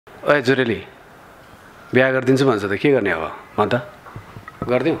ओए जुरेली बिहा गरिदिन्छु भन्छ त के गर्ने अब म त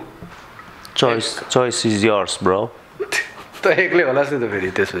गरिदिउँ choice is yours bro त एक्लै होलास् नि त फेरि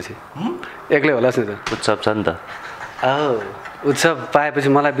त्यसपछि एक्लै होलास् नि त उत्सव छ नि त उत्सव पाएपछि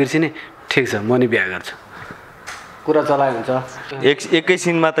मलाई बिर्सिने ठिक छ म नि बिहा गर्छु कुरा चलाइ हुन्छ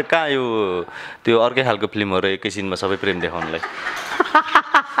एकैछिनमा त कहाँ यो त्यो अर्कै खालको फिल्महरू एकैछिनमा सबै प्रेम देखाउनलाई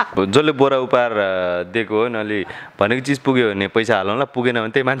जसले बोरा उपहार दिएको हो नि अलि भनेको चिज पुग्यो भने पैसा हालौँला पुगेन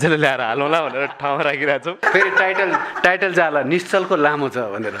भने त्यही मान्छेले ल्याएर हालौँला भनेर ठाउँमा राखिरहेको छौँ फेरि टाइटल जाला निश्चलको लामो छ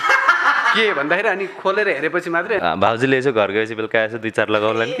भनेर के भन्दाखेरि अनि खोलेर हेरेपछि मात्रै भाउजूले यसो घर गएपछि बेलुका यसो 2-4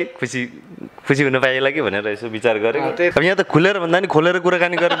 लगाउला नि कि खुसी हुन पाइएला कि भनेर यसो विचार गरेको अब यहाँ त खुलेर भन्दा नि खोलेर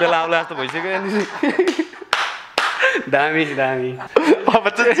कुराकानी गरेर बेला आउला जस्तो भइसक्यो दामी अब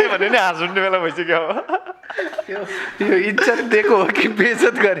चाहिँ भने नि हाँस उठ्ने बेला भइसक्यो यो इज्जत दिएको हो कि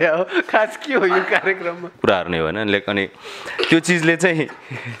बेइज्जत गरे हो खास के हो यो कार्यक्रममा कुराहरू नै होइन अनि त्यो चिजले चाहिँ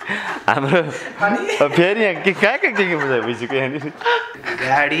हाम्रो फेरि यहाँ के बुझाइ भइसक्यो यहाँनिर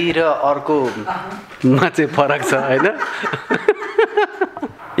गाडी र अर्कोमा चाहिँ फरक छ होइन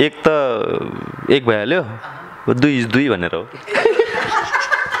एक भइहाल्यो 2 is 2 भनेर हो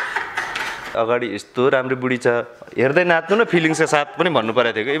अगाडि यस्तो राम्रो बुढी छ हेर्दै नाच्नु न फिलिङ्सका साथ पनि भन्नु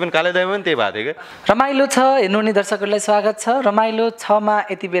परेको थियो कि इभन काले दाइमा पनि त्यही भएको थियो कि रमाइलो छ हेर्नु नि दर्शकहरूलाई स्वागत छ रमाइलो 6मा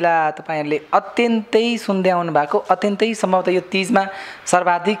यति बेला तपाईँहरूले अत्यन्तै सुन्दै आउनु भएको अत्यन्तै सम्भवतः यो तीजमा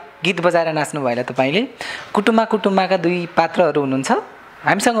सर्वाधिक गीत बजाएर नाच्नु भयो तपाईँले कुटुम्बाका 2 पात्रहरू हुनुहुन्छ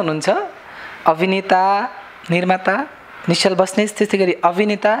हामीसँग हुनुहुन्छ अभिनेता निर्माता निश्चल बस्नेत त्यस्तै गरी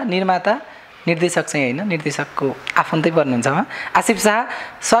अभिनेता निर्माता निर्देशक चाहिँ होइन निर्देशकको आफन्तै पर्नुहुन्छ उहाँ आसिफ शाह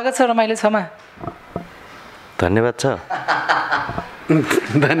स्वागत छ रमाइलो 6मा धन्यवाद छ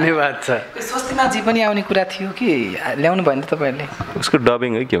स्वस्तिमाजी पनि आउने कुरा थियो कि ल्याउनु भयो नि तपाईँहरूले उसको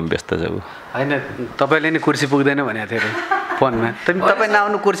डबिङ है के व्यस्त छ होइन तपाईँले नि कुर्सी पुग्दैन भनेको थियो अरे फोनमा तपाईँ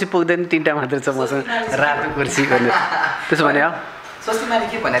नआउनु कुर्सी पुग्दैन 3टा मात्र छ मसँग रातो कुर्सी भनेर त्यसो भने स्वस्तिमाले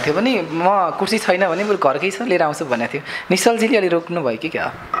के भनेको थियो भने म कुर्सी छैन भने बरु घरकै छ लिएर आउँछु भनेको थियो निश्चलजीले अलि रोक्नु भयो कि क्या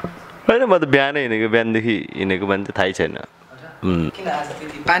होइन म त बिहानदेखि हिँडेको मान्छे थाहै छैन किन आज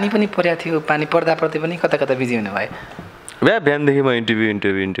त्यति पानी पनि परेको थियो पानी पर्दा पनि कता बिजी हुनु भयो बिहानदेखि म इन्टरभ्यू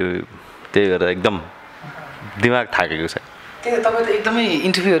त्यही गरेर एकदम दिमाग थाकेको छ त्यही तपाईँ त एकदमै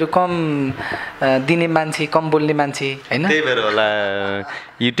इन्टरभ्यूहरू कम दिने मान्छे कम बोल्ने मान्छे होइन त्यही भएर होला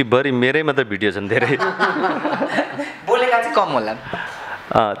युट्युबभरि मेरै मात्र भिडियो छन् धेरै बोलेका चाहिँ कम होला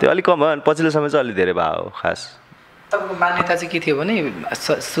त्यो अलिक कम भयो अनि पछिल्लो समय चाहिँ अलिक धेरै भयो खास तपाईँको मान्यता चाहिँ के थियो भने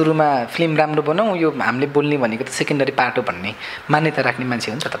सुरुमा फिल्म राम्रो बनाऊ यो हामीले बोल्ने भनेको त सेकेन्डरी पार्ट हो भन्ने मान्यता राख्ने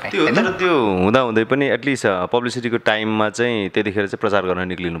मान्छे हो नि त तपाईँ तर त्यो हुँदाहुँदै पनि एटलिस्ट पब्लिसिटीको टाइममा चाहिँ त्यतिखेर चाहिँ प्रचार गर्न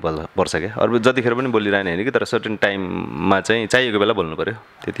निक्लिनु पर्छ क्या अरू जतिखेर पनि बोलिरहने होइन कि तर सर्टेन टाइममा चाहिँ चाहिएको बेला बोल्नु पऱ्यो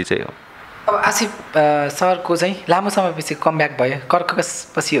त्यति चाहिँ हो अब आसिफ सरको चाहिँ लामो समयपछि कमब्याक भयो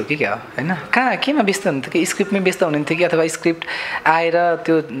कर्कसपछि हो कि क्या होइन कहाँ केमा व्यस्त हुनुहुन्थ्यो कि स्क्रिप्टमै व्यस्त हुनुहुन्थ्यो कि अथवा स्क्रिप्ट आएर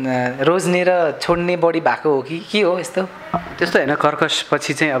त्यो रोज्ने र छोड्ने बढी भएको हो कि के हो यस्तो त्यस्तो होइन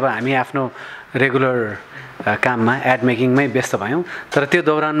कर्कसपछि चाहिँ अब हामी आफ्नो रेगुलर काममा एड मेकिङमै व्यस्त भयौँ तर त्यो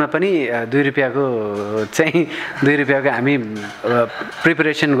दौरानमा पनि 2 रुपियाँको चाहिँ 2 रुपियाँको हामी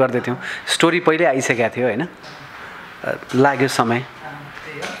प्रिपरेसन गर्दैथ्यौँ स्टोरी पहिल्यै आइसकेको थियो होइन लाग्यो समय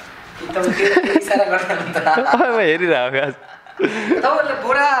हेरिरहेको तपाईँहरूले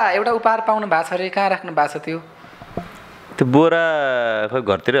बोरा एउटा उपहार पाउनु भएको छ अरे कहाँ राख्नु भएको छ त्यो बोरा खै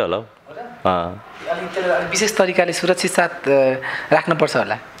घरतिरै होला विशेष तरिकाले सुरक्षित साथ राख्नुपर्छ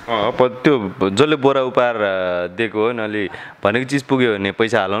होला त्यो जसले बोरा उपहार दिएको हो नि अलि भनेको चिज पुग्यो भने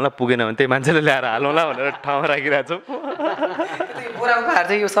पैसा हालौँला पुगेन भने त्यही मान्छेले ल्याएर हालौँला भनेर ठाउँमा राखिरहेको छौँ बोरा उपहार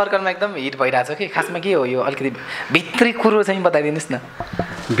चाहिँ यो सर्कलमा एकदम हिट भइरहेछ कि खासमा के हो यो अलिकति भित्री कुरो चाहिँ बताइदिनुहोस् न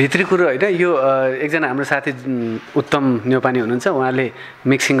भित्री कुरो होइन यो एकजना हाम्रो साथी उत्तम न्यौपाने हुनुहुन्छ उहाँले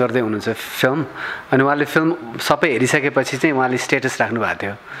मिक्सिङ गर्दै हुनुहुन्छ फिल्म अनि उहाँले फिल्म सबै हेरिसकेपछि चाहिँ उहाँले स्टेटस राख्नु भएको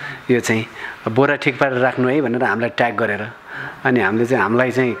थियो यो चाहिँ बोरा ठिक पारेर राख्नु है भनेर हामीलाई ट्याग गरेर अनि हामीले चाहिँ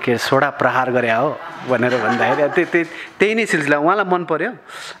हामीलाई चाहिँ के सोडा प्रहार गरे हो भनेर भन्दाखेरि त्यही नै सिलसिला उहाँलाई मन पर्यो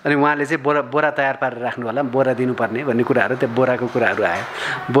अनि उहाँले चाहिँ बोरा तयार पारेर राख्नु होला बोरा दिनुपर्ने भन्ने कुराहरू त्यो बोराको कुराहरू आयो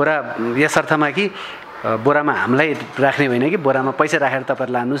बोरा यस अर्थमा कि बोरामा हामीलाई राख्ने होइन कि बोरामा पैसा राखेर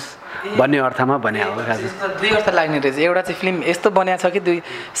तपाईँहरू लानुहोस् भन्ने अर्थमा भने हो खास 2 अर्थ लाग्ने रहेछ एउटा चाहिँ फिल्म यस्तो बनाएको छ कि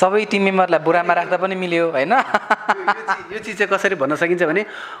सबै टिम मेम्बरलाई बोरामा राख्दा पनि मिल्यो होइन यो चिज चाहिँ कसरी भन्न सकिन्छ भने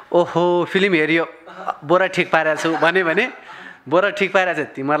ओहो फिल्म हेऱ्यो बोरा ठिक पारेको छु भने बोरा ठिक पारेको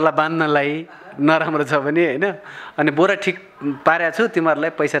छ तिमीहरूलाई बाँध्नलाई नराम्रो छ भने होइन अनि बोरा ठिक पारेको छु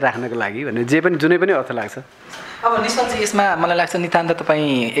तिमीहरूलाई पैसा राख्नको लागि भने जे पनि जुनै पनि अर्थ लाग्छ। अब निश्चलजी यसमा मलाई लाग्छ नितान्त तपाईँ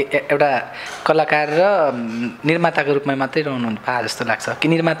एउटा कलाकार र निर्माताको रूपमा मात्रै रहनु पाए जस्तो लाग्छ कि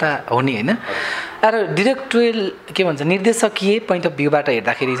निर्माता हो नि होइन। र डिरेक्टोरियल के भन्छ निर्देशकीय पोइन्ट अफ भ्यूबाट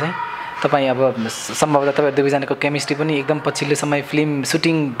हेर्दाखेरि चाहिँ तपाईँ अब सम्भवतः तपाईँ दुवैजनाको केमिस्ट्री पनि एकदम पछिल्लो समय फिल्म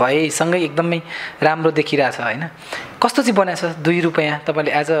सुटिङ भएसँगै एकदमै राम्रो देखिरहेछ होइन। कस्तो चाहिँ बनाएको छ 2 रुपियाँ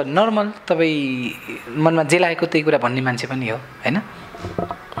तपाईँले एज अ नर्मल तपाईँ मनमा जे लागेको त्यही कुरा भन्ने मान्छे पनि हो होइन।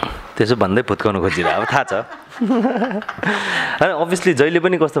 त्यसो भन्दै फुत्काउनु खोजिरहेको अब थाहा छ होइन। अभियसली जहिले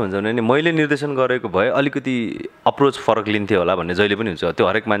पनि कस्तो हुन्छ भने नि मैले निर्देशन गरेको भए अलिकति अप्रोच फरक लिन्थ्यो होला भन्ने जहिले पनि हुन्छ। त्यो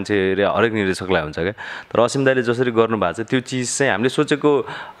हरेक मान्छे र हरेक निर्देशकलाई हुन्छ क्या। तर असिम दाइले जसरी गर्नुभएको छ त्यो चिज चाहिँ हामीले सोचेको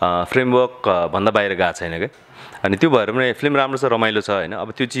फ्रेमवर्क भन्दा बाहिर गएको छैन क्या। अनि त्यो भएर पनि फिल्म राम्रो छ रमाइलो छ होइन। अब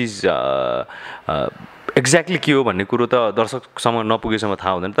त्यो चिज एक्ज्याक्टली के हो भन्ने कुरो त दर्शकसम्म नपुगेसम्म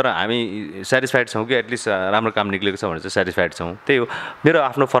थाहा हुँदैन। तर हामी सेटिस्फाइड छौँ कि एटलिस्ट राम्रो काम निक्लेको छ भनेर चाहिँ सेटिस्फाइड छौँ। त्यही हो मेरो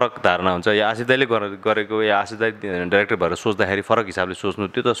आफ्नो फरक धारणा हुन्छ। या आसिफ दाइले गरेको या आसिफ दाइ डाइरेक्टर भएर सोच्दाखेरि फरक हिसाबले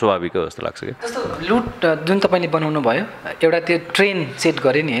सोच्नु त्यो त स्वाभाविक हो जस्तो लाग्छ क्या। जस्तो लुट जुन तपाईँले बनाउनु भयो एउटा त्यो ट्रेन सेट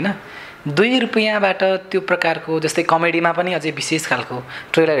गऱ्यो नि होइन 2 रुपियाँबाट त्यो प्रकारको जस्तै कमेडीमा पनि अझै विशेष खालको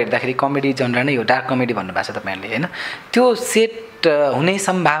ट्रेलर हेर्दाखेरि कमेडी जनरा नै हो डार्क कमेडी भन्नुभएको छ तपाईँहरूले होइन। त्यो सेट हुने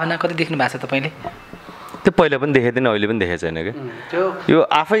सम्भावना कति देख्नु भएको छ तपाईँले? त्यो पहिला पनि देखेको थिएन अहिले पनि देखेको छैन क्या। यो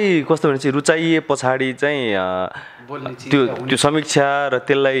आफै कस्तो भने चाहिँ रुचाइए पछाडि चाहिँ त्यो समीक्षा र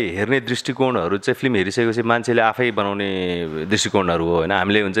त्यसलाई हेर्ने दृष्टिकोणहरू चाहिँ फिल्म हेरिसकेपछि मान्छेले आफै बनाउने दृष्टिकोणहरू हो होइन।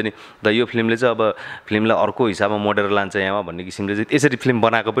 हामीले हुन्छ नि द यो फिल्मले चाहिँ अब फिल्मलाई अर्को हिसाबमा मोडेर लान्छ यहाँमा भन्ने किसिमले चाहिँ यसरी फिल्म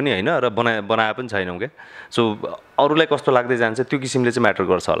बनाएको पनि होइन र बनाए पनि छैनौँ क्या। सो अरूलाई कस्तो लाग्दै जान्छ त्यो किसिमले चाहिँ म्याटर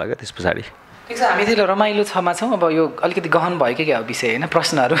गर्छ होला क्या त्यस पछाडि। ठिक छ हामी चाहिँ रमाइलो छमा छौँ। अब यो अलिकति गहन भयो क्या विषय होइन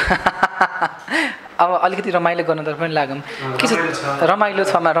प्रश्नहरू अब अलिकति रमाइलो गर्नतर्फ पनि लागौँ के छ रमाइलो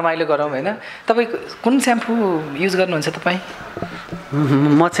छमा रमाइलो गरौँ होइन। तपाईँ कुन स्याम्पू युज गर्नुहुन्छ तपाईँ?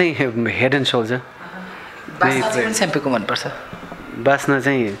 म चाहिँ हेड एन्ड सोल्जर। कुन स्याम्पूको मनपर्छ? बास्ना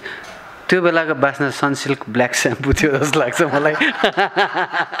चाहिँ त्यो बेलाको बास्ना सनसिल्क ब्ल्याक स्याम्पू थियो जस्तो लाग्छ मलाई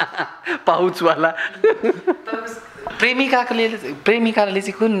पाउचवाला। प्रेमिकाले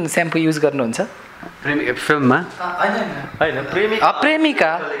चाहिँ कुन स्याम्पू युज गर्नुहुन्छ फिल्ममा? होइन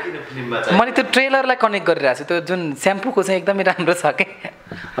प्रेमिका मैले त्यो ट्रेलरलाई कनेक्ट गरिरहेको छु। त्यो जुन स्याम्पूको चाहिँ एकदमै राम्रो छ कि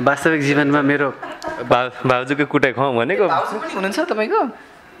वास्तविक जीवनमा मेरो भाउजूको कुटाइ खुवाउँ भनेको हुनुहुन्छ तपाईँको?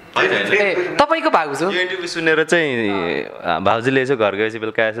 ए तपाईँको भाउजू यो इन्टरभ्यू सुनेर चाहिँ भाउजूले यसो घर गएपछि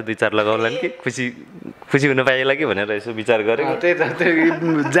बेलुका यसो 2-4 लगाउला कि खुसी हुन पाइएला कि भनेर यसो विचार गरेको। त्यही त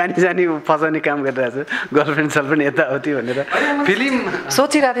त्यो जानी फसाउने काम गरिरहेको छु गर्लफ्रेन्ड सलफ्रेन्ड यताउति भनेर फिल्म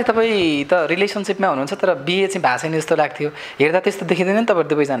सोचिरहेको थिएँ। तपाईँ त रिलेसनसिपमा हुनुहुन्छ तर बिहे चाहिँ भएको छैन जस्तो लाग्थ्यो। हेर्दा त्यस्तो देखिँदैन नि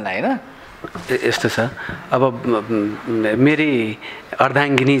तपाईँहरू दुवैजनालाई होइन। यस्तो छ अब मेरी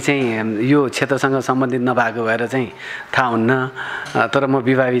अर्धाङ्गिनी चाहिँ यो क्षेत्रसँग सम्बन्धित नभएको भएर चाहिँ थाहा हुन्न। तर म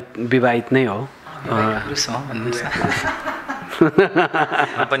विवाहित नै हो।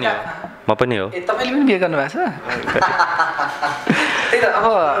 म पनि हो। तपाईँले पनि बिहे गर्नुभएको छ? त्यही त अब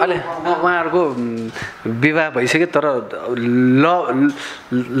अहिले उहाँहरूको विवाह भइसक्यो तर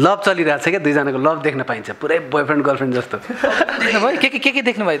लभ चलिरहेको छ क्या। दुईजनाको लभ देख्न पाइन्छ पुरै बोयफ्रेन्ड गर्लफ्रेन्ड जस्तो। देख्नुभयो के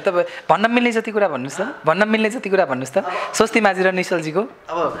देख्नुभयो तपाईँ? भन्न मिल्ने जति कुरा भन्नुहोस् त भन्न मिल्ने जति कुरा भन्नुहोस् त स्वस्ति माझी र निश्चलजीको।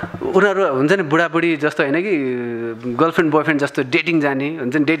 अब उनीहरू हुन्छ नि बुढाबुढी जस्तो होइन कि गर्लफ्रेन्ड बोयफ्रेन्ड जस्तो डेटिङ जाने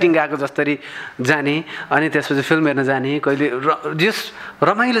हुन्छ नि डेटिङ गएको जस्तरी जाने अनि त्यसपछि फिल्म हेर्न जाने कहिले जस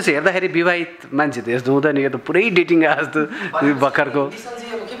रमाइलो चाहिँ हेर्दाखेरि विवाहित मान्छे त यस्तो हुँदैन। यो त पुरै डेटिङ गएको जस्तो भर्खरको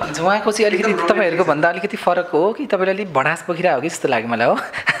के भन्छ उहाँको चाहिँ अलिकति तपाईँहरूको भन्दा अलिकति फरक हो कि तपाईँले अलिक भडास पोखिरहेको हो कि जस्तो लाग्यो मलाई हो।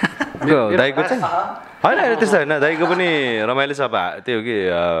 दाइको चाहिँ होइन त्यस्तो होइन दाइको पनि रमाइलो छ। अब त्यही हो कि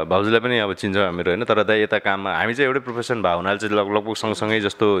भाउजूलाई पनि अब चिन्छ हामीहरू होइन। तर दाइ यता काममा हामी चाहिँ एउटै प्रोफेसन भएको हुनाले चाहिँ लगभग सँगसँगै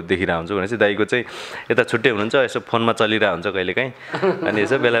जस्तो देखिरहेको हुन्छ भने चाहिँ दाइको चाहिँ यता छुट्टै हुनुहुन्छ यसो फोनमा चलिरहेको हुन्छ कहिलेकाहीँ अनि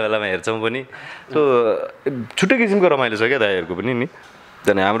यसो बेला बेलामा हेर्छौँ पनि। सो छुट्टै किसिमको रमाइलो छ क्या दाइहरूको पनि नि।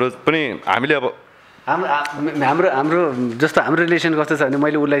 त्यहाँदेखि हाम्रो पनि हामीले अब हाम्रो जस्तो हाम्रो रिलेसन कस्तो छ भने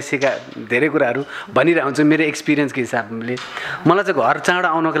मैले उसलाई धेरै कुराहरू भनिरहेको हुन्छु मेरो एक्सपिरियन्सको हिसाबले। मलाई चाहिँ घर चाँडो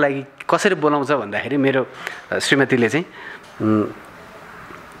आउनको लागि कसरी बोलाउँछ भन्दाखेरि मेरो श्रीमतीले चाहिँ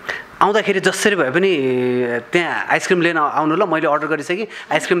आउँदाखेरि जसरी भए पनि त्यहाँ आइसक्रिम लिन आउनु ल मैले अर्डर गरिसकेँ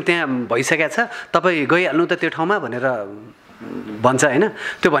आइसक्रिम त्यहाँ भइसकेको छ तपाईँ गइहाल्नु त त्यो ठाउँमा भनेर भन्छ होइन।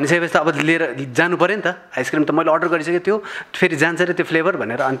 त्यो भनिसकेपछि त अब लिएर जानु पऱ्यो नि त आइसक्रिम त मैले अर्डर गरिसकेँ त्यो फेरि जान्छ अरे त्यो फ्लेभर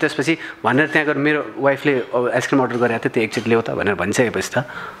भनेर। अनि त्यसपछि भनेर त्यहाँ गएर मेरो वाइफले आइसक्रिम अर्डर गरेको थियो त्यो एकचोटि ल्याऊ त भनेर भनिसकेपछि त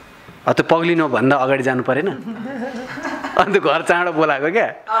त्यो पग्लिनु भन्दा अगाडि जानु परेन। अन्त घर चाँडो बोलाएको क्या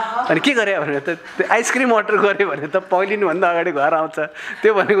अनि के गरे भने त त्यो आइसक्रिम अर्डर गऱ्यो भने त पहिलिनुभन्दा अगाडि घर आउँछ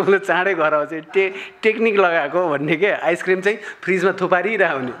त्यो भनेको उसले चाँडै घर आउँछ टेक्निक लगाएको भन्ने क्या आइसक्रिम चाहिँ फ्रिजमा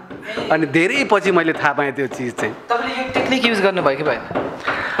थुपारिरहेको हुने अनि धेरै पछि मैले थाहा पाएँ त्यो चिज चाहिँ तपाईँले यो टेक्निक युज गर्नुभयो कि भएन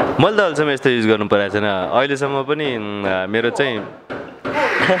मैले त अहिलेसम्म यस्तो युज गर्नु परेको छैन अहिलेसम्म पनि मेरो चाहिँ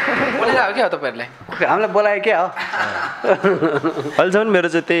बोलिरहेको क्या हो तपाईँहरूलाई हामीलाई बोलायो क्या हो अहिलेसम्म मेरो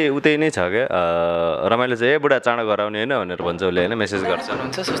चाहिँ त्यही उतै नै छ क्या रमाइलो चाहिँ बुढा चाँडो गराउने होइन भनेर भन्छ उसले होइन मेसेज गर्छ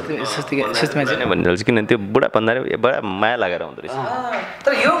हुन्छ सुस्तीमा चाहिँ भनिहाल्छ किनभने त्यो बुढा भन्दाखेरि बडा माया लागेर आउँदो रहेछ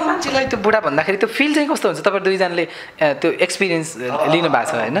तर यो मान्छेलाई त्यो बुढा भन्दाखेरि त्यो फिल चाहिँ कस्तो हुन्छ तपाईँ दुईजनाले त्यो एक्सपिरियन्स लिनु भएको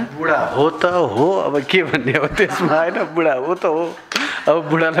छ होइन बुढा हो त हो अब के भन्ने हो त्यसमा होइन बुढा हो त हो अब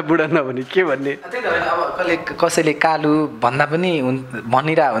बुढालाई बुढा नभने के भन्ने अब कसैले कालु भन्दा पनि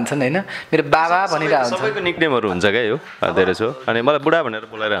भनिरहेको हुन्छन् होइन मेरो बाबा भनिरहेको हुन्छ सबैको निकनेमहरू हुन्छ क्या यो धेरै सो अनि मलाई बुढा भनेर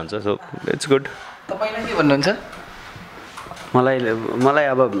बोलाइरहेको हुन्छ सो इट्स गुड तपाईँलाई के भन्नुहुन्छ मलाई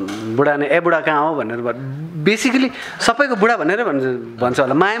अब बुढा नै बुढा कहाँ हो भनेर बेसिकली सबैको बुढा भनेर भन्छ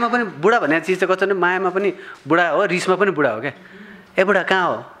होला मायामा पनि बुढा भन्ने चिज चाहिँ कस्तो भने मायामा पनि बुढा हो रिसमा पनि बुढा हो क्या बुढा कहाँ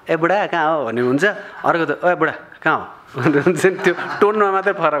हो बुढा कहाँ हो भन्ने हुन्छ अर्को त बुढा कहाँ हो हुन्छ त्यो टोनमा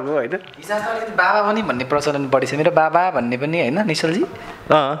मात्रै फरक हो होइन बाबा पनि भन्ने प्रचलन बढी छ मेरो बाबा भन्ने पनि होइन निश्चलजी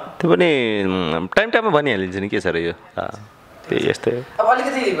त्यो पनि टाइममा भनिहालिन्छ नि के छ र यो त्यही यस्तै अब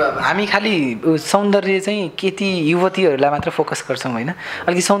अलिकति हामी खालि सौन्दर्य चाहिँ केटी युवतीहरूलाई मात्र फोकस गर्छौँ होइन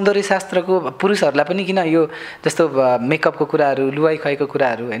अलिकति सौन्दर्य शास्त्रको पुरुषहरूलाई पनि किन यो जस्तो मेकअपको कुराहरू लुवाई खुवाईको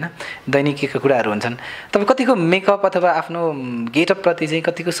कुराहरू होइन दैनिकीका कुराहरू हुन्छन् तपाईँ कतिको मेकअप अथवा आफ्नो गेटअपप्रति चाहिँ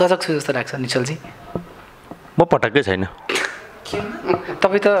कतिको सजग छु जस्तो लाग्छ निश्चलजी म पटक्कै छैन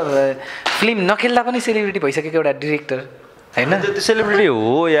तपाईँ त फिल्म नखेल्दा पनि सेलिब्रिटी भइसकेको एउटा डिरेक्टर होइन त्यो सेलिब्रिटी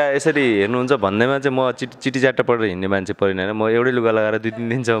हो या यसरी हेर्नुहुन्छ भन्दैमा चाहिँ म चिटी चाट्टा पढेर हिँड्ने मान्छे परिन होइन म एउटै लुगा लगाएर 2-3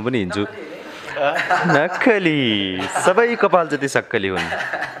 दिनसम्म पनि हिँड्छु नक्कली सबै कपाल जति सक्कली हुन्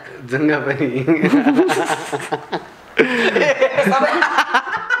जुङ्गा पनि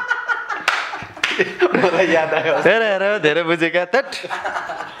मलाई याद आयो हेर धेरै बुझेका तट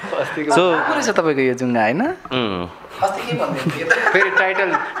सो रहेछ तपाईँको यो जुङ्गा होइन फेरि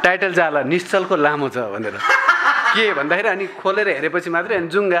टाइटल जाला निश्चलको लामो छ भनेर के भन्दाखेरि अनि खोलेर हेरेपछि मात्रै अनि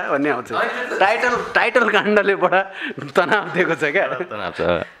जुङ्गा भन्ने आउँछ टाइटल काण्डले बडा तनाव दिएको छ क्या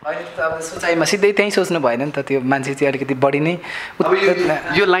अब सोचाइमा सिधै त्यहीँ सोच्नु भएन नि त त्यो मान्छे चाहिँ अलिकति बढी नै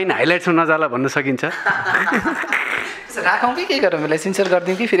यो लाइन हाइलाइट्समा नजाला भन्न सकिन्छ राखौँ कि के गरौँ यसलाई सेन्सर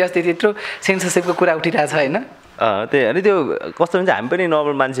गरिदिउँ कि फेरि अस्ति त्यत्रो सेन्सरसिपको कुरा उठिरहेको छ होइन त्यही अनि त्यो कस्तो हुन्छ हामी पनि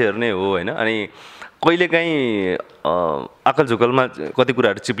नर्मल मान्छेहरू नै हो होइन अनि कहिलेकाहीँ अकल झुकलमा कति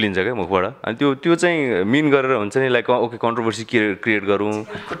कुराहरू चिप्लिन्छ क्या मुखबाट अनि त्यो चाहिँ मिन गरेर हुन्छ नि लाइक ओके कन्ट्रोभर्सी क्रिएट गरौँ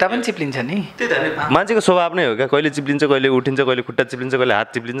खुट्टा पनि चिप्लिन्छ नि मान्छेको स्वभाव नै हो क्या कहिले चिप्लिन्छ कहिले उठिन्छ कहिले खुट्टा चिप्लिन्छ कहिले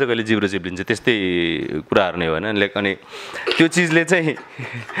हात चिप्लिन्छ कहिले जिब्रो चिप्लिन्छ त्यस्तै कुराहरू नै हो होइन लाइक अनि त्यो चिजले चाहिँ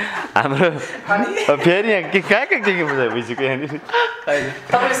हाम्रो फेरि यहाँ कहाँ के बुझायो भइसक्यो यहाँनिर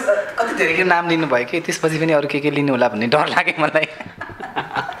कति धेरै नाम लिनुभयो कि त्यसपछि पनि अरू के लिनु होला भन्ने डर लाग्यो मलाई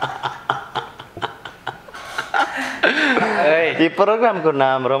यो प्रोग्रामको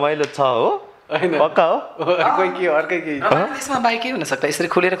नाम रमाइलो छ हो पक्का हो अर्कै के यसमा बाइक के हुन सक्छ यसरी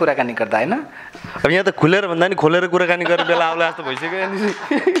खुलेर कुराकानी गर्दा होइन अब यहाँ त खुलेर भन्दा नि खोलेर कुराकानी गर्ने बेला आउला जस्तो भइसक्यो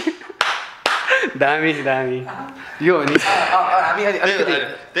दामी यो हो नि हामी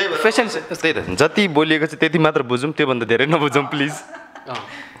फेसन त्यही त जति बोलिएको छ त्यति मात्र बुझौँ त्योभन्दा धेरै नबुझौँ प्लिज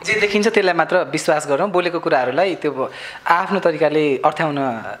जे देखिन्छ त्यसलाई मात्र विश्वास गरौँ बोलेको कुराहरूलाई त्यो आफ्नो तरिकाले अर्थ्याउन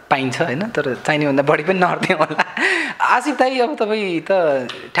पाइन्छ होइन तर चाहिने भन्दा बढी पनि नअर्थ्याउँ होला आसिफ दाइ अब तपाईँ त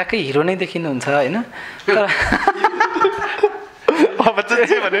ठ्याक्कै हिरो नै देखिनुहुन्छ होइन तर अब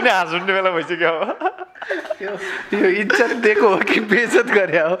चाहिँ भने नि हाँस उठ्ने बेला भइसक्यो यो इज्जत दिएको हो कि बेइज्जत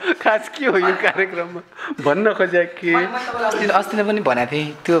गरे हो खास के हो यो कार्यक्रममा भन्न खोजे कि अस्ति नै पनि भनेको थिएँ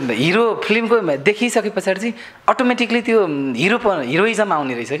त्यो हिरो फिल्मको देखिसके पछाडि चाहिँ अटोमेटिकली त्यो हिरोइजम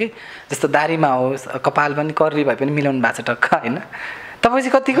आउने रहेछ कि जस्तो दारीमा होस् कपाल पनि कर्ली भए पनि मिलाउनु भएको छ टक्क होइन तपाईँ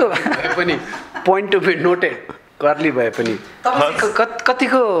चाहिँ कतिको पनि point to be noted curly भए पनि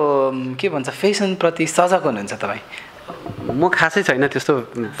कतिको के भन्छ फेसनप्रति सजग हुनुहुन्छ तपाईँ म खासै छैन त्यस्तो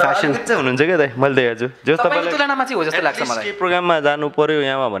फ्यासन हुनुहुन्छ क्या दाइ मैले देखाएको छु जो तपाईँको तुलनामा चाहिँ हो जस्तो लाग्छ मलाई के प्रोग्राममा जानु पर्यो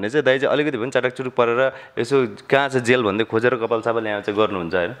यहाँमा भने चाहिँ दाइ चाहिँ अलिकति पनि चटक चुरुक परेर यसो कहाँ छ जेल भन्दै खोजेर कपाल साबल यहाँ चाहिँ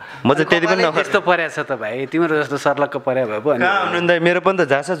गर्नुहुन्छ होइन म चाहिँ त्यति पनि त्यस्तो परेको छ त भाइ तिम्रो जस्तो सर्लक्क परे भए पो कहाँ हुनु दाइ मेरो पनि त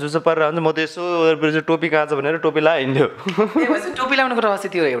झासा झुसो परेर हुन्छ म त यसो टोपी कहाँ छ भनेर टोपी लगाइन्थ्यो टोपी लगाउनुको रहस्य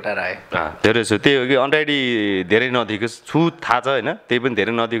त्यो एउटा रह्यो धेरै छु त्यही हो कि अनराइडी धेरै नदिएकोस् छु थाहा छ होइन त्यही पनि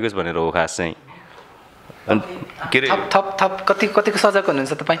धेरै नदिएकोस् भनेर हो खास चाहिँ के अरे थप कतिको सजग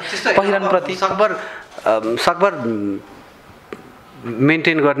हुनुहुन्छ तपाईँ पहिरनप्रति सकभर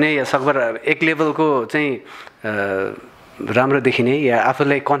मेन्टेन गर्ने या सकभर एक लेभलको चाहिँ राम्रो देखिने या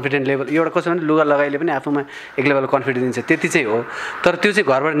आफूलाई कन्फिडेन्ट लेभल एउटा कसो भने लुगा लगाइले पनि आफूमा एक लेभल कन्फिडेन्स दिन्छ त्यति चाहिँ हो तर त्यो चाहिँ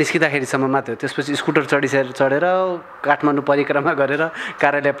घरबाट निस्किँदाखेरिसम्म मात्र हो त्यसपछि स्कुटर चढेर काठमाडौँ परिक्रमा गरेर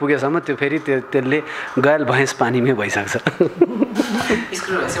कार्यालय पुगेसम्म त्यो फेरि त्यसले गयल भैँस पानीमै भइसक्छ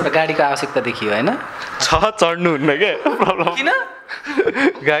एउटा गाडीको आवश्यकता देखियो होइन चढ्नुहुन्न क्या प्रब्लम किन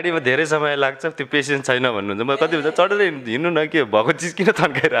गाडीमा धेरै समय लाग्छ त्यो पेसेन्स छैन भन्नुहुन्छ म कति हुन्छ चढेर हिँड्नु न के भएको चिज किन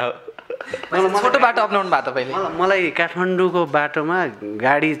तन्काइरह छोटो बाटो अप्नाउनु भएको तपाईँले मलाई काठमाडौँको बाटोमा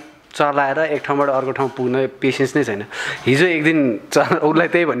गाडी चलाएर एक ठाउँबाट अर्को ठाउँ पुग्न पेसेन्स नै छैन हिजो एक दिन उसलाई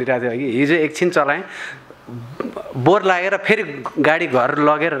त्यही भनिरहेको थियो कि हिजो एकछिन चलाएँ बोर लागेर फेरि गाडी घर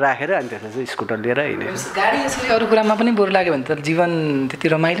लगेर राखेर अनि त्यसपछि स्कुटर लिएर हिँडेँ गाडी यसरी अरू कुरामा पनि बोर लाग्यो भने त जीवन त्यति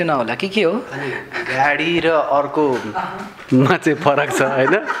रमाइलो नहोला के हो गाडी र अर्कोमा चाहिँ फरक छ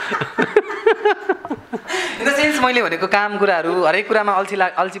होइन इन द सेन्स मैले भनेको काम कुराहरू हरेक कुरामा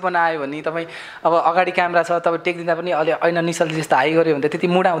अल्छीपना आयो भने तपाईँ अब अगाडि क्यामेरा छ तपाईँ टेक्दिँदा पनि अहिले ऐन निश्चलजी जस्तो हाई गऱ्यो भने त त्यति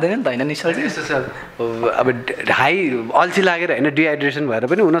मुड आउँदैन नि त होइन निश्चलजी यस्तो छ अब हाई अल्छी लागेर होइन डिहाइड्रेसन भएर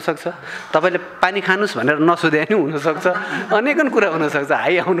पनि हुनसक्छ तपाईँले पानी खानुहोस् भनेर नसोधे पनि हुनसक्छ अनेकन कुरा हुनसक्छ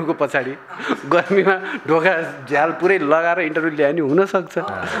हाई आउनुको पछाडि गर्मीमा ढोका झ्याल पुरै लगाएर इन्टरभ्यू ल्यायो भने हुनसक्छ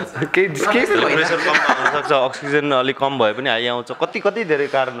हुनसक्छ अक्सिजन अलिक कम भए पनि हाई आउँछ कति धेरै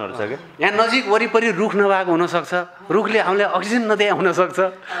कारणहरू छ क्या यहाँ नजिक वरिपरि रुख नभएको हुनसक्छ रुखले हामीलाई अक्सिजन नदिए हुनसक्छ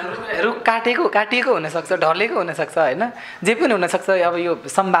रुख काटिएको हुनसक्छ ढलेको हुनसक्छ होइन जे पनि हुनसक्छ अब यो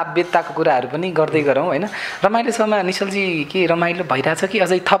सम्भाव्यताको कुराहरू पनि गर्दै गरौँ होइन रमाइलो शोमा निश्चलजी के रमाइलो भइरहेछ कि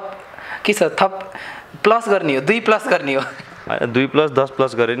अझै थप के छ थप प्लस गर्ने हो 2 प्लस गर्ने हो 2 प्लस 10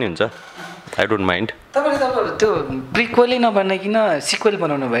 प्लस गरे नि हुन्छ आई डोन्ट माइन्ड तपाईँले त त्यो प्रिक्वेलै नबनाइकन सिक्वेल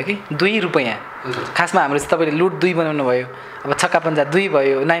बनाउनु भयो कि 2 रुपैयाँ खासमा हाम्रो चाहिँ तपाईँले लुट 2 बनाउनु भयो अब छक्का पन्जा 2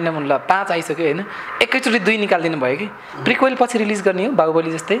 भयो 9 नम्बर 5 आइसक्यो होइन एकैचोटि 2 निकालिदिनु भयो कि प्रिक्वेल पछि रिलिज गर्ने हो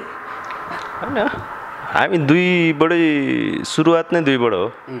बाहुबली जस्तै होइन हामी 2बाटै सुरुवात नै 2बाट हो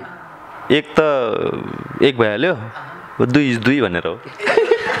एक त एक भइहाल्यो 2 इज 2 भनेर हो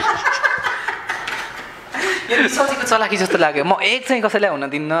निश्चलजीको चलाकी जस्तो लाग्यो म एक चाहिँ कसैलाई हुन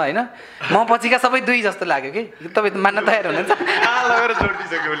दिन्न होइन म पछिका सबै 2 जस्तो लाग्यो कि तपाईँ मान्न तयार हुनुहुन्छ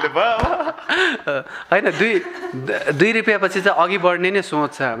होइन 2 रुपियाँ पछि चाहिँ अघि बढ्ने नै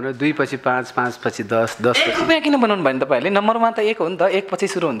सोच छ हाम्रो 2 पछि 5 5 पछि 10 10 1 रुपियाँ किन बनाउनु भयो नि तपाईँहरूले नम्बरमा त 1 हो नि त 1 पछि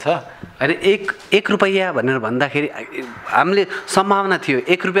सुरु हुन्छ होइन 1 रुपियाँ भनेर भन्दाखेरि हामीले सम्भावना थियो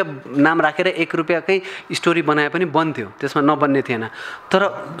 1 रुपियाँ नाम राखेर 1 रुपियाँकै स्टोरी बनाए पनि बन्थ्यो त्यसमा नबन्ने थिएन तर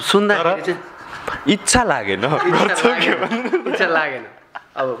सुन्दाखेरि चाहिँ इच्छा लागेन इच्छा लागेन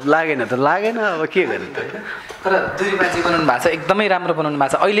अब लागेन त लागेन अब के गर्नु त तर 2 रुपियाँ चाहिँ बनाउनु भएको छ एकदमै राम्रो बनाउनु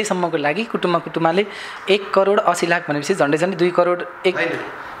भएको छ अहिलेसम्मको लागि कुटुमाले 1 करोड 80 लाख भनेपछि झन्डै 2 करोड 1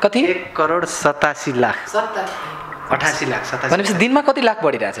 कति 1 करोड 87 लाख 88 लाख 87 भनेपछि दिनमा कति लाख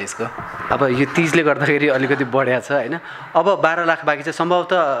बढिरहेछ यसको अब यो 30 ले गर्दाखेरि अलिकति बढ्या छ होइन अब 12 लाख बाँकी छ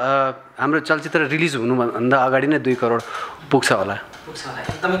सम्भवतः हाम्रो चलचित्र रिलिज हुनुभन्दा अगाडि नै 2 करोड पुग्छ होला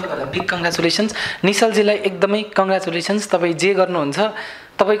एकदमै तपाईँलाई बिग कङ्ग्रेचुलेसन्स निश्चलजीलाई एकदमै कङ्ग्रेचुलेसन्स तपाईँ जे गर्नुहुन्छ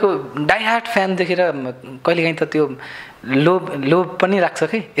तपाईँको डाइहार्ट फ्यान देखेर कहिलेकाहीँ त त्यो लोभ पनि राख्छ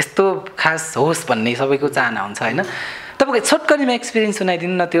कि यस्तो खास होस् भन्ने सबैको चाहना हुन्छ होइन तपाईँको छोटकरीमा एक्सपिरियन्स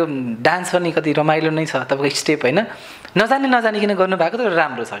सुनाइदिनु न त्यो डान्स पनि कति रमाइलो नै छ तपाईँको स्टेप होइन नजानिकन गर्नुभएको त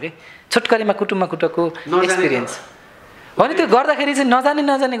राम्रो छ कि छोटकरीमा कुटुको एक्सपिरियन्स हो नि त्यो गर्दाखेरि चाहिँ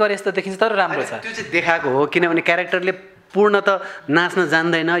नजाने गरे जस्तो देखिन्छ तर राम्रो छ त्यो चाहिँ देखाएको हो किनभने क्यारेक्टरले पूर्ण त नाच्न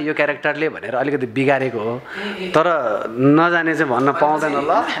जान्दैन यो क्यारेक्टरले भनेर अलिकति बिगारेको हो तर नजाने चाहिँ भन्न पाउँदैन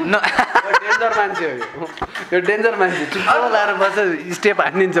ल डेन्जर मान्छे हो यो डेन्जर मान्छे चुप्पो लाएर बस्छ स्टेप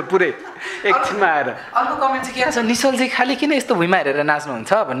हानिदिन्छ पुरै एकछिनमा आएर अर्को कमेन्ट चाहिँ के छ निश्चलजी खालि किन यस्तो भुइँमा हेरेर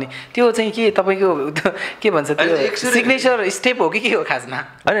नाच्नुहुन्छ भन्ने त्यो चाहिँ के तपाईँको के भन्छ त्यो सिग्नेचर स्टेप हो कि के हो खासमा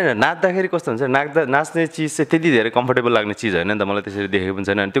होइन नाच्दाखेरि कस्तो हुन्छ नाच्ने चिज चाहिँ त्यति धेरै कम्फर्टेबल लाग्ने चिज होइन नि त मलाई त्यसरी देखेको पनि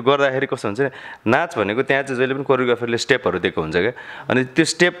छैन अनि त्यो गर्दाखेरि कस्तो हुन्छ नाच भनेको त्यहाँ चाहिँ जहिले पनि कोरियोग्राफरले स्टेपहरू दिएको हुन्छ क्या अनि त्यो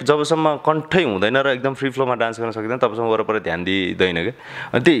स्टेप जबसम्म कन्ठै हुँदैन र एकदम फ्री फ्लोमा डान्स गर्न सक्दैन तबसम्म वरपर ध्यान दिँदैन क्या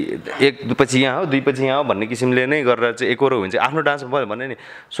अनि त्यही 1 पछि यहाँ हो 2 पछि यहाँ हो भन्ने किसिमले नै गरेर चाहिँ एकरो हुन्छ आफ्नो डान्स भयो भने नि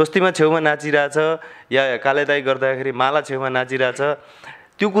स्वस्तिमा छेउमा नाचिरहेछ या कालेदाई गर्दाखेरि माला छेउमा नाचिरहेछ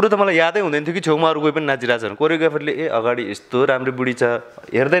त्यो कुरो त मलाई यादै हुँदैन थियो कि छेउमा अरू कोही पनि नाचिरहेछ कोरियोग्राफरले अगाडि यस्तो राम्रो बुढी छ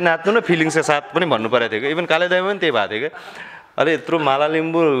हेर्दै नाच्नु न फिलिङ्सका साथ पनि भन्नु परेको थियो कि इभन कालेदाईमा पनि त्यही भएको थियो क्या अरे यत्रो माला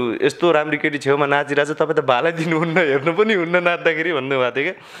लिम्बू यस्तो राम्रो केटी छेउमा नाचिरहेछ तपाईँ त भालै दिनुहुन्न हेर्नु पनि हुन्न नाच्दाखेरि भन्नुभएको थियो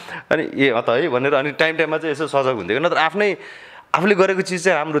क्या अनि त है भनेर अनि टाइममा चाहिँ यसो सजग हुन्थ्यो कि नत्र आफूले गरेको चिज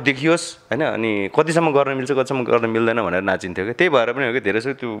चाहिँ राम्रो देखियोस् होइन अनि कतिसम्म गर्न मिल्छ कतिसम्म गर्न मिल्दैन भनेर नाचिन्थ्यो क्या त्यही भएर पनि हो कि धेरै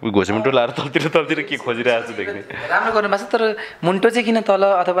जस्तो त्यो घोसमुन्टो लाएर तलतिर के खोजिरहेको छु देख्ने राम्रो गर्नुभएको छ तर मुन्टो चाहिँ किन तल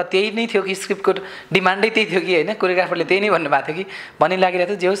अथवा त्यही नै थियो कि स्क्रिप्टको डिमान्डै त्यही थियो कि होइन कोरियोग्राफरले त्यही नै भन्नुभएको थियो कि भन्ने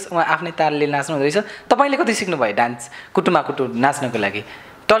लागिरहेको थियो जे होस् उहाँ आफ्नै तालले नाच्नु हुँदो रहेछ तपाईँले कति सिक्नुभयो डान्स कुटुमा कुटु नाच्नको लागि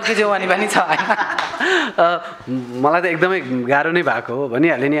टल्की जवानी पनि छ होइन मलाई त एकदमै गाह्रो नै भएको हो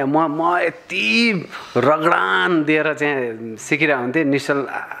भनिहालेँ नि म यति रगडान दिएर चाहिँ सिकिरहेको हुन्थेँ निश्चल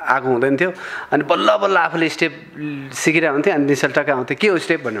आएको हुँदैन थियो अनि बल्ल बल्ल आफूले स्टेप सिकिरहेको हुन्थेँ अनि निश्चल टक्का आउँथ्यो के हो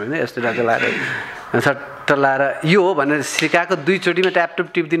स्टेप भन्यो भने यस्तो टक्का लाएर सट्ट लाएर यो हो भनेर सिकाएको 2 चोटिमा ट्यापटुप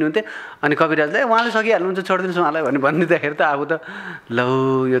टिपिदिनु हुन्थ्यो अनि कविराजले उहाँले सकिहाल्नुहुन्छ छोडिदिनुहोस् उहाँलाई भनिदिँदाखेरि त अब त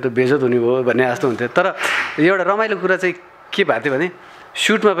लौ यो त बेजत हुने भयो भन्ने जस्तो हुन्थ्यो तर एउटा रमाइलो कुरा चाहिँ के भएको थियो भने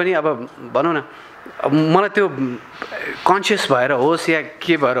सुटमा पनि अब भनौँ न मलाई त्यो कन्सियस भएर होस् या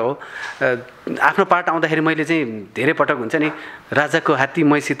के भएर हो आफ्नो पार्ट आउँदाखेरि मैले चाहिँ धेरै पटक हुन्छ नि राजाको हात्ती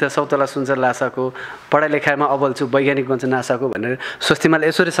मैसित सौतला सुन्छ लासाको पढाइ लेखाइमा अब्बल छु वैज्ञानिक बन्छ नासाको भनेर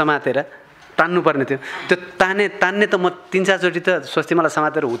स्वस्तिमालाई यसरी समातेर तान्नुपर्ने थियो त्यो तान्ने त म 3-4 चोटि त स्वस्तिमालाई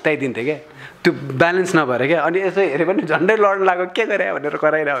समातेर हुत्ताइदिन्थेँ क्या त्यो ब्यालेन्स नभएर क्या अनि यसो हेऱ्यो भने झन्डै लड्न लाग्यो के गरे भनेर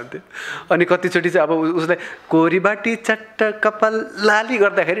कराइरहेको हुन्थ्यो अनि कतिचोटि चाहिँ अब उसलाई कोरीबाटी चट्ट कपाल लाली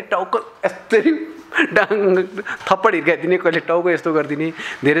गर्दाखेरि टाउको यस्तरी डाङ थप्पड हिर्काइदिने कहिले टाउको यस्तो गरिदिने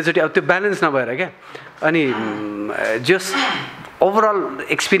धेरैचोटि अब त्यो ब्यालेन्स नभएर क्या अनि जस ओभरअल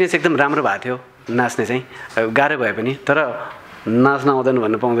एक्सपिरियन्स एकदम राम्रो भएको थियो नाच्ने चाहिँ गाह्रो भए पनि तर नाच्न आउँदैन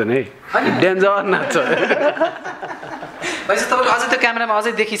भन्नु पाउँदैन है डेन्जर नाच्छ भनेपछि तपाईँको अझै त्यो क्यामेरामा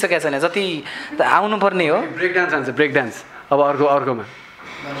अझै देखिसकेको छैन जति आउनुपर्ने हो ब्रेक डान्स हान्छ ब्रेक डान्स अब अर्कोमा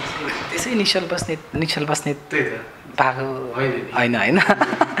त्यसै निश्चल बस्ने भएको होइन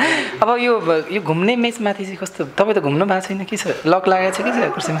अब यो घुम्ने मेचमाथि चाहिँ कस्तो तपाईँ त घुम्नु भएको छैन के छ लक लागेको छ कि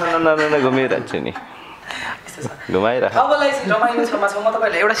कुर्सीमा घुमिरहन्छु नि अबलाई रमाइलो छमा छ म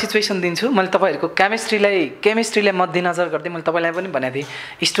तपाईँलाई एउटा सिचुएसन दिन्छु मैले तपाईँहरूको केमिस्ट्रीलाई मध्यनजर गर्दै मैले तपाईँलाई पनि भनेको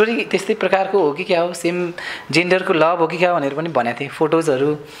थिएँ स्टोरी त्यस्तै प्रकारको हो कि क्या हो सेम जेन्डरको लभ हो कि क्या भनेर पनि भनेको थिएँ फोटोजहरू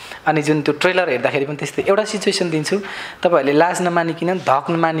अनि जुन त्यो ट्रेलर हेर्दाखेरि पनि त्यस्तै एउटा सिचुएसन दिन्छु तपाईँहरूले लाज नमानिकन धक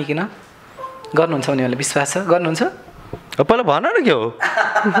नमानिकन गर्नुहुन्छ भने मलाई विश्वास छ गर्नुहुन्छ पहिला भन न के हो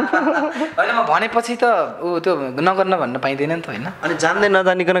होइन म भनेपछि त ऊ त्यो नगर्न भन्न पाइँदैन नि त होइन अनि जान्दै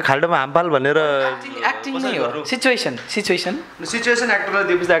नजानिकन खाल्डोमा हामपाल भनेर एक्टिङ नै हो सिचुएसन एक्टरलाई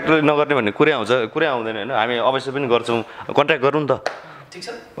दिएपछि एक्टरले नगर्ने भन्ने कुरै आउँदैन होइन हामी अवश्य पनि गर्छौँ कन्ट्र्याक्ट गरौँ त ठिक छ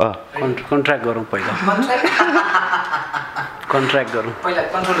कन्ट्र्याक्ट गरौँ पहिला कन्ट्र्याक्ट गरौँ पहिला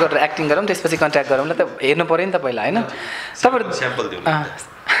कन्ट्रोल गरेर एक्टिङ गरौँ त्यसपछि कन्ट्र्याक्ट गरौँ ल त हेर्नु पऱ्यो नि त पहिला होइन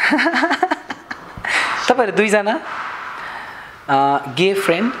तपाईँहरू दुईजना गे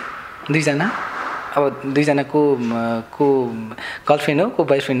फ्रेन्ड दुईजना अब दुईजनाको को गर्लफ्रेन्ड हो को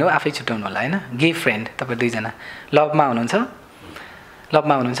बोयफ्रेन्ड हो आफै छुट्याउनु होला होइन गे फ्रेन्ड तपाईँ दुईजना लभमा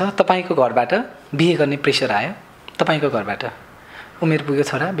हुनुहुन्छ तपाईँको घरबाट बिहे गर्ने प्रेसर आयो तपाईँको घरबाट उमेर पुग्यो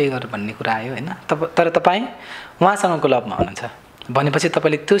छोरा बिहे गर भन्ने कुरा आयो होइन तर तपाईँ उहाँसँगको लभमा हुनुहुन्छ भनेपछि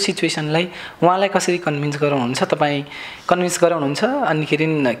तपाईँले त्यो सिचुएसनलाई उहाँलाई कसरी कन्भिन्स गराउनुहुन्छ अनिखेरि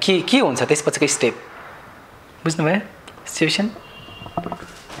के हुन्छ त्यसपछिको स्टेप बुझ्नुभयो सिचुएसन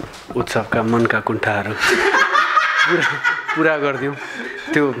उत्सवका मनका कुण्ठाहरू पुरा गरिदिउँ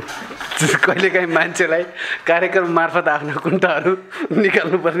त्यो कहिलेकाहीँ मान्छेलाई कार्यक्रम मार्फत आफ्नो कुण्ठाहरू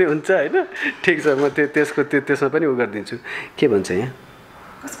निकाल्नुपर्ने हुन्छ होइन ठिक छ म त्यसमा पनि उ गरिदिन्छु के भन्छ यहाँ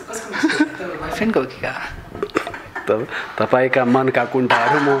तपाईँका मनका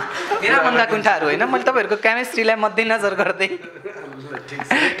कुण्ठाहरू मेरा मनका कुण्ठाहरू होइन मैले तपाईँहरूको केमिस्ट्रीलाई मध्यनजर गर्दै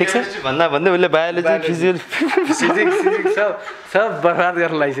ठिक छ भन्दा भन्दै उसले बायोलोजी फिजिक्स सब बर्बाद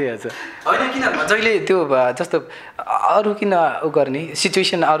गर्न लागिसकेको छ होइन किन जहिले त्यो जस्तो अरू किन उ गर्ने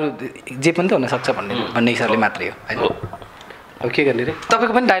सिचुएसन अरू जे पनि त हुनसक्छ भन्ने हिसाबले मात्रै हो होइन अब के गर्ने रे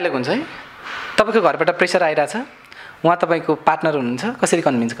तपाईँको पनि डायलग हुन्छ है तपाईँको घरबाट प्रेसर आइरहेछ उहाँ तपाईँको पार्टनर हुनुहुन्छ कसरी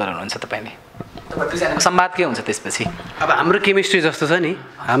कन्भिन्स गराउनुहुन्छ तपाईँले दुईजनाको संवाद के हुन्छ त्यसपछि अब हाम्रो केमिस्ट्री जस्तो छ नि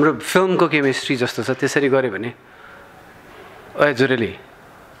हाम्रो फिल्मको केमिस्ट्री जस्तो छ त्यसरी गऱ्यो भने ओए जुरेली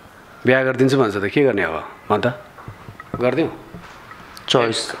बिहा गरिदिन्छु भन्छ त के गर्ने अब म त गरिदिउँ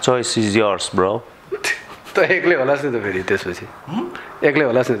चोइस इज योर्स ब्रो त एक्लै होलास् नि त फेरि त्यसपछि एक्लै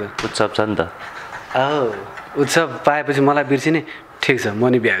होलास् नि त उत्सव छ नि त उत्सव पाएपछि मलाई बिर्सिने ठिक छ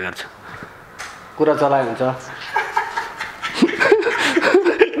म नि बिहा गर्छु कुरा चलाइ हुन्छ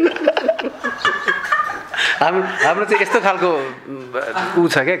हाम्रो चाहिँ यस्तो खालको ऊ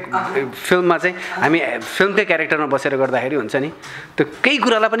छ क्या फिल्ममा चाहिँ हामी फिल्मकै क्यारेक्टरमा बसेर गर्दाखेरि हुन्छ नि त्यो केही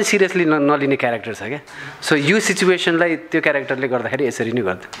कुरालाई पनि सिरियसली नलिने क्यारेक्टर छ क्या सो यो सिचुएसनलाई त्यो क्यारेक्टरले गर्दाखेरि यसरी नै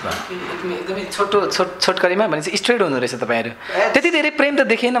गर्छ एकदमै छोटकरीमा भने चाहिँ स्ट्रेट हुँदो रहेछ तपाईँहरू त्यति धेरै प्रेम त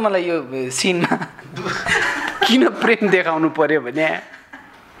देखेन मलाई यो सिनमा किन प्रेम देखाउनु पर्यो भने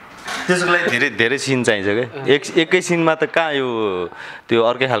त्यसको लागि धेरै धेरै सिन चाहिन्छ क्या एकै सिनमा त कहाँ यो त्यो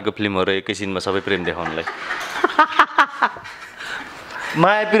अर्कै खालको फिल्महरू एकै सिनमा सबै प्रेम देखाउनुलाई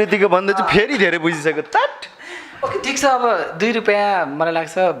माया प्रीतिको भन्दा चाहिँ फेरि धेरै बुझिसक्यो तट ओके ठिक छ अब 2 रुपियाँ मलाई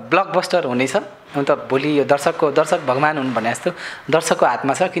लाग्छ ब्लकबस्टर हुनेछ अन्त भोलि यो दर्शक भगवान् हुन् भने जस्तो दर्शकको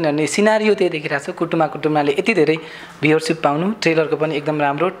हातमा छ किनभने सिनारियो त्यही देखिरहेको छ कुटुमाले यति धेरै भ्युअरसिप पाउनु ट्रेलरको पनि एकदम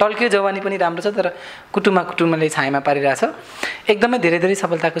राम्रो टल्कियो जवानी पनि राम्रो छ तर कुटुमाले छायामा पारिरहेछ एकदमै धेरै धेरै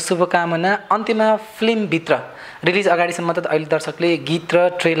सफलताको शुभकामना अन्त्यमा फिल्मभित्र रिलिज अगाडिसम्म त अहिले दर्शकले गीत र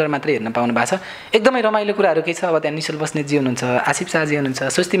ट्रेलर मात्रै हेर्न पाउनु भएको छ एकदमै रमाइलो कुराहरू के छ अब त्यहाँ निश्चल बस्नेतजी हुनुहुन्छ आसिफ शाहजी हुनुहुन्छ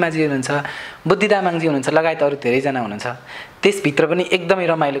स्वस्तिमाजी हुनुहुन्छ बुद्धि तामाङजी हुनुहुन्छ लगायत अरू धेरैजना हुनुहुन्छ त्यसभित्र पनि एकदमै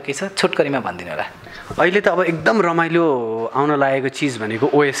रमाइलो के छ छोटकरीमा भनिदिनु होला अहिले त अब एकदम रमाइलो आउन लागेको चिज भनेको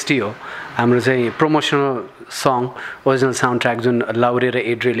ओएसटी हो हाम्रो चाहिँ promotional song original sound track जुन लाउरे र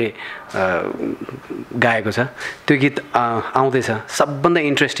एड्रेले गाएको छ त्यो गीत आउँदैछ सबभन्दा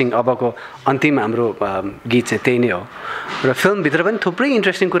इन्ट्रेस्टिङ अबको अन्तिम हाम्रो गीत चाहिँ त्यही नै हो र फिल्मभित्र पनि थुप्रै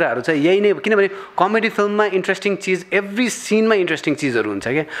इन्ट्रेस्टिङ कुराहरू छ यही नै किनभने कमेडी फिल्ममा इन्ट्रेस्टिङ चिज एभ्री सिनमा इन्ट्रेस्टिङ चिजहरू हुन्छ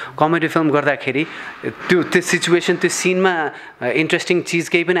क्या कमेडी फिल्म गर्दाखेरि त्यो सिचुएसन त्यो सिनमा इन्ट्रेस्टिङ चिज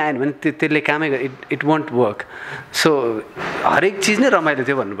केही पनि आएन भने त्यसले कामै इट वन्ट वर्क सो हरेक चिज नै रमाइलो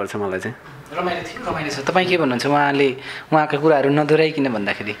थियो भन्नुपर्छ मलाई चाहिँ रमाइलो छ तपाईँ के भन्नुहुन्छ उहाँका कुराहरू नदोहोऱ्याइकन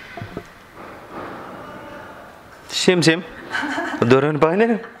भन्दाखेरि सेम दोहोऱ्याउनु पाएन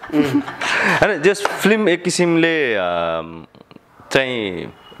होइन जस फिल्म एक किसिमले चाहिँ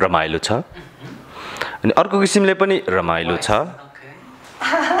रमाइलो छ अनि अर्को किसिमले पनि रमाइलो छ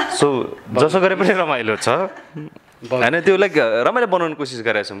सो जसो गरे पनि रमाइलो छ होइन त्यो लाइक रमाइलो बनाउनु कोसिस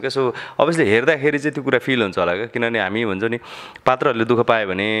गरेका छौँ क्या सो अभियसली हेर्दाखेरि चाहिँ त्यो कुरा फिल हुन्छ होला क्या किनभने हामी भन्छ नि पात्रहरूले दुःख पायो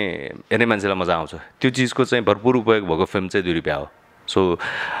भने हेर्ने मान्छेलाई मजा आउँछ त्यो चिजको चाहिँ भरपुर उपयोग भएको फिल्म चाहिँ 2 रुपियाँ हो सो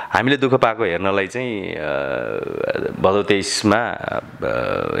हामीले दुःख पाएको हेर्नलाई चाहिँ भदौ 23मा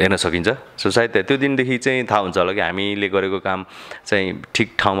हेर्न सकिन्छ सो सायद त्यो दिनदेखि चाहिँ थाहा हुन्छ होला कि हामीले गरेको काम चाहिँ ठिक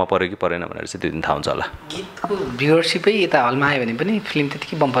ठाउँमा पऱ्यो कि परेन भनेर चाहिँ त्यो दिन थाहा हुन्छ होला गीतको भ्युअरसिपै यता हलमा आयो भने पनि फिल्म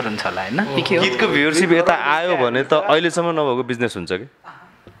त्यतिकै बम्पर हुन्छ होला होइन गीतको भ्युअरसिप यता आयो भने त अहिलेसम्म नभएको बिजनेस हुन्छ कि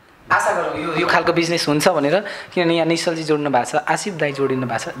आशा गरौँ यो खालको बिजनेस हुन्छ भनेर किनभने यहाँ निश्चलजी जोड्नु भएको छ आसिफ दाई जोडिनु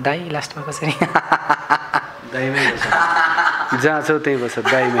भएको छ दाई लास्टमा कसरी दाइमै जहाँ छौ त्यही बस्छ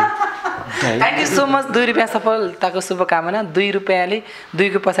दाइमै थ्याङ्क यू सो मच 2 रुपियाँ सफलताको शुभकामना 2 रुपियाँले 2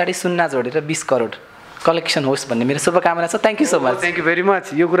 को पछाडि 0 जोडेर 20 करोड कलेक्सन होस् भन्ने मेरो शुभकामना छ thank you so much thank you very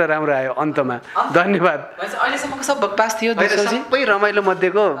much यो कुरा राम्रो आयो अन्तमा धन्यवाद अहिलेसम्मको सब पास थियो सबै रमाइलो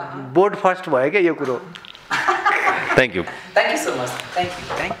मध्येको बोर्ड फर्स्ट भयो क्या यो कुरो thank you so much thank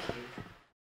you